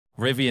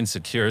Rivian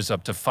secures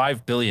up to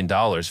 $5 billion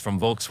from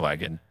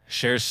Volkswagen.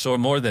 Shares soar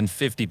more than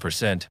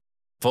 50%.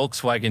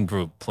 Volkswagen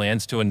Group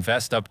plans to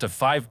invest up to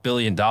 $5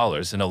 billion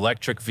in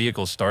electric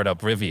vehicle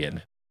startup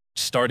Rivian,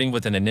 starting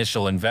with an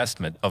initial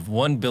investment of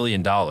 $1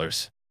 billion.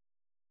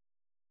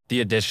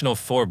 The additional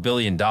 $4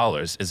 billion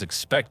is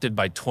expected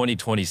by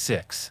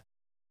 2026.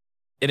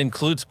 It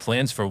includes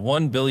plans for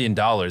 $1 billion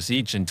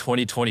each in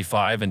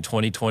 2025 and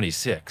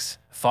 2026,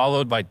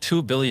 followed by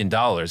 $2 billion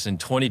in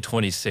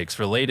 2026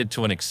 related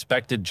to an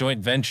expected joint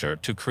venture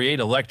to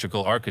create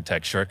electrical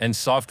architecture and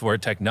software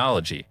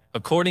technology,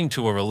 according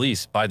to a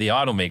release by the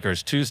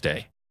automakers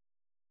Tuesday.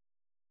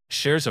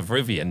 Shares of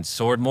Rivian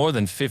soared more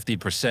than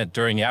 50%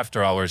 during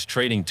after-hours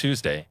trading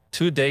Tuesday,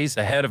 2 days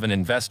ahead of an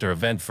investor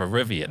event for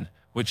Rivian,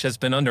 which has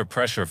been under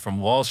pressure from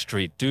Wall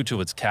Street due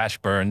to its cash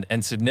burn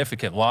and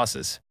significant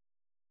losses.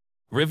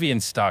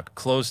 Rivian stock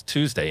closed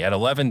Tuesday at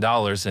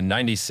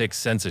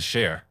 $11.96 a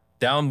share,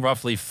 down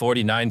roughly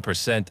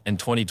 49% in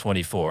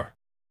 2024.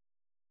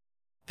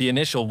 The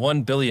initial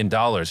 $1 billion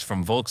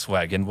from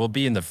Volkswagen will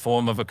be in the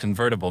form of a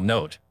convertible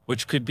note,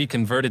 which could be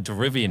converted to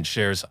Rivian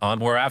shares on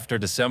or after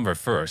December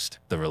 1st,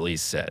 the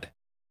release said.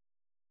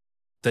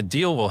 The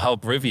deal will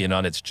help Rivian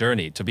on its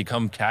journey to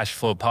become cash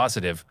flow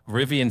positive,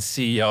 Rivian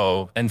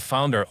CEO and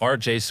founder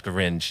R.J.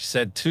 Scaringe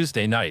said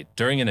Tuesday night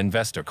during an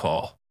investor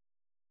call.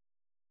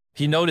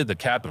 He noted the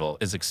capital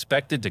is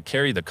expected to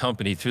carry the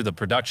company through the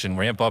production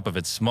ramp-up of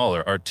its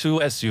smaller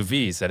R2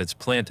 SUVs at its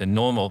plant in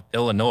Normal,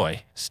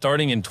 Illinois,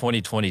 starting in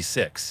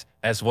 2026,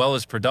 as well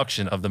as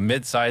production of the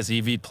mid-size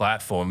EV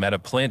platform at a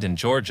plant in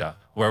Georgia,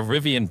 where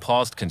Rivian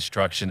paused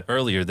construction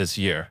earlier this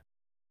year.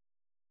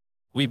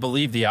 We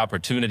believe the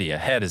opportunity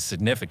ahead is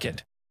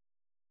significant.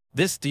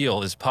 This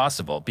deal is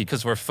possible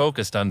because we're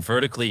focused on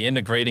vertically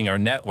integrating our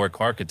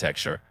network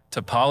architecture,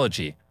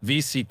 topology,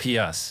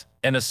 VCPS,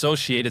 and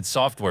associated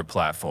software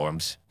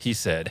platforms, he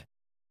said.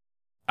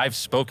 I've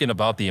spoken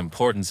about the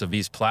importance of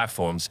these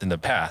platforms in the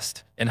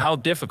past and how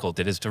difficult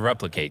it is to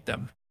replicate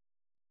them.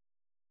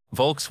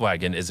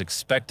 Volkswagen is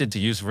expected to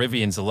use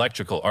Rivian's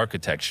electrical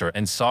architecture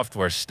and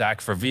software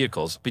stack for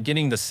vehicles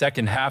beginning the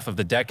second half of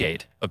the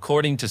decade,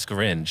 according to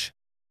Scaringe.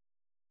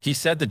 He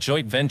said the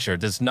joint venture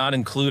does not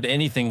include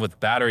anything with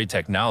battery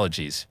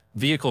technologies,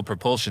 vehicle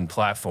propulsion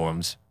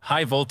platforms,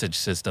 high-voltage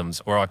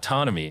systems or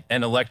autonomy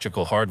and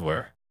electrical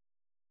hardware.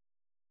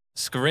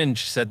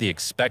 Scaringe said the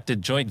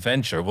expected joint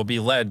venture will be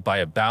led by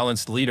a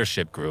balanced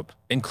leadership group,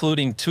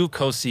 including 2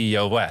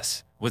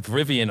 co-CEOs, with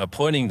Rivian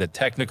appointing the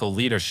technical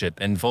leadership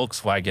and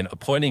Volkswagen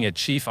appointing a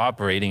chief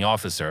operating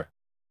officer.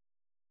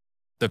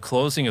 The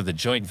closing of the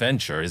joint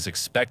venture is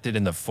expected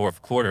in the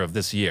fourth quarter of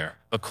this year,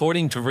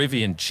 according to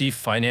Rivian Chief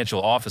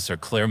Financial Officer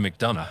Claire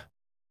McDonough.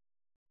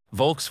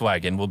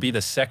 Volkswagen will be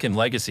the second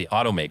legacy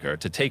automaker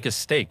to take a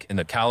stake in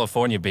the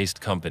California-based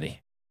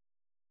company.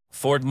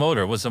 Ford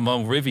Motor was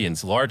among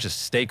Rivian's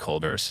largest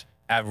stakeholders,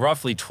 at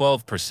roughly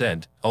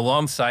 12%,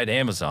 alongside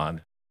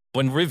Amazon,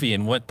 when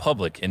Rivian went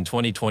public in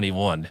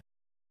 2021.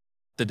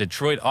 The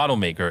Detroit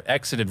automaker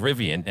exited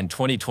Rivian in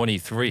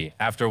 2023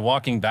 after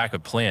walking back a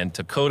plan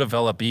to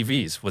co-develop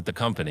EVs with the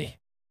company.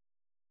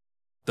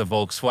 The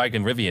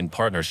Volkswagen-Rivian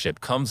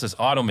partnership comes as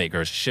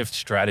automakers shift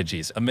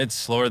strategies amid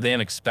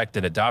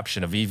slower-than-expected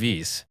adoption of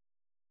EVs.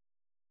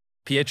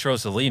 Pietro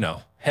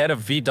Zolino, head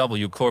of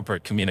VW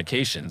Corporate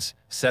Communications,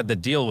 said the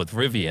deal with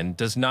Rivian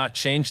does not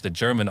change the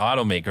German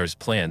automaker's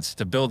plans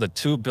to build a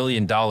 $2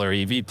 billion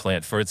EV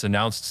plant for its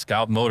announced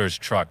Scout Motors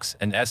trucks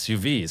and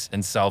SUVs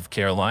in South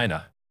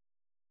Carolina.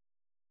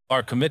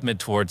 Our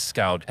commitment towards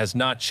Scout has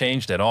not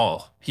changed at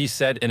all, he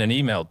said in an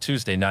email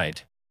Tuesday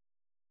night.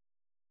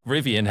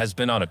 Rivian has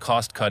been on a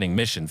cost-cutting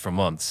mission for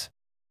months.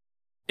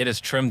 It has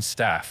trimmed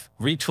staff,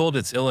 retooled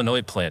its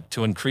Illinois plant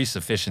to increase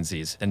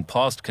efficiencies, and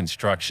paused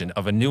construction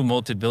of a new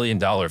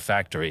multi-billion-dollar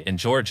factory in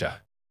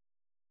Georgia.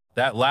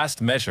 That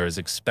last measure is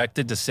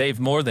expected to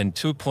save more than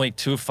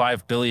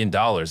 $2.25 billion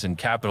in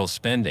capital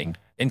spending,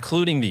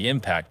 including the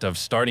impact of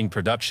starting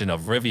production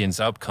of Rivian's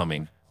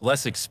upcoming,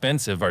 less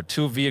expensive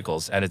R2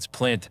 vehicles at its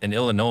plant in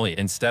Illinois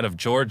instead of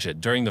Georgia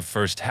during the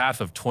first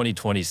half of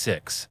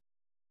 2026.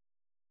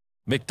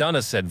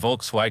 McDonough said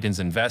Volkswagen's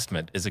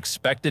investment is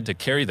expected to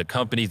carry the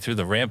company through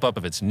the ramp-up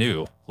of its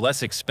new,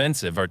 less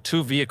expensive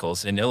R2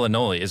 vehicles in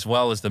Illinois as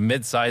well as the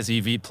mid-size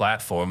EV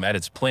platform at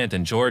its plant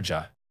in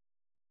Georgia.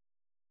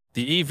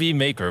 The EV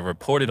maker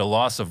reported a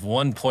loss of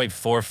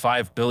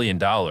 $1.45 billion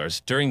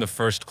during the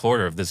first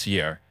quarter of this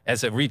year,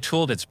 as it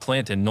retooled its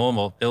plant in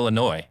Normal,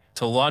 Illinois,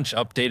 to launch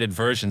updated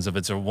versions of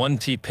its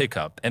R1T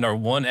pickup and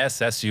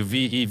R1S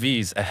SUV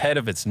EVs ahead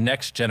of its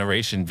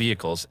next-generation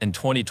vehicles in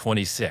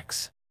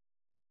 2026.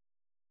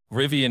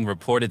 Rivian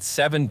reported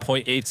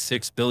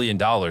 $7.86 billion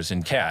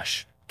in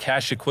cash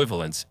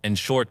equivalents, and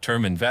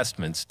short-term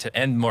investments to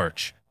end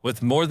March,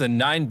 with more than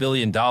 $9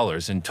 billion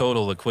in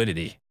total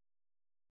liquidity.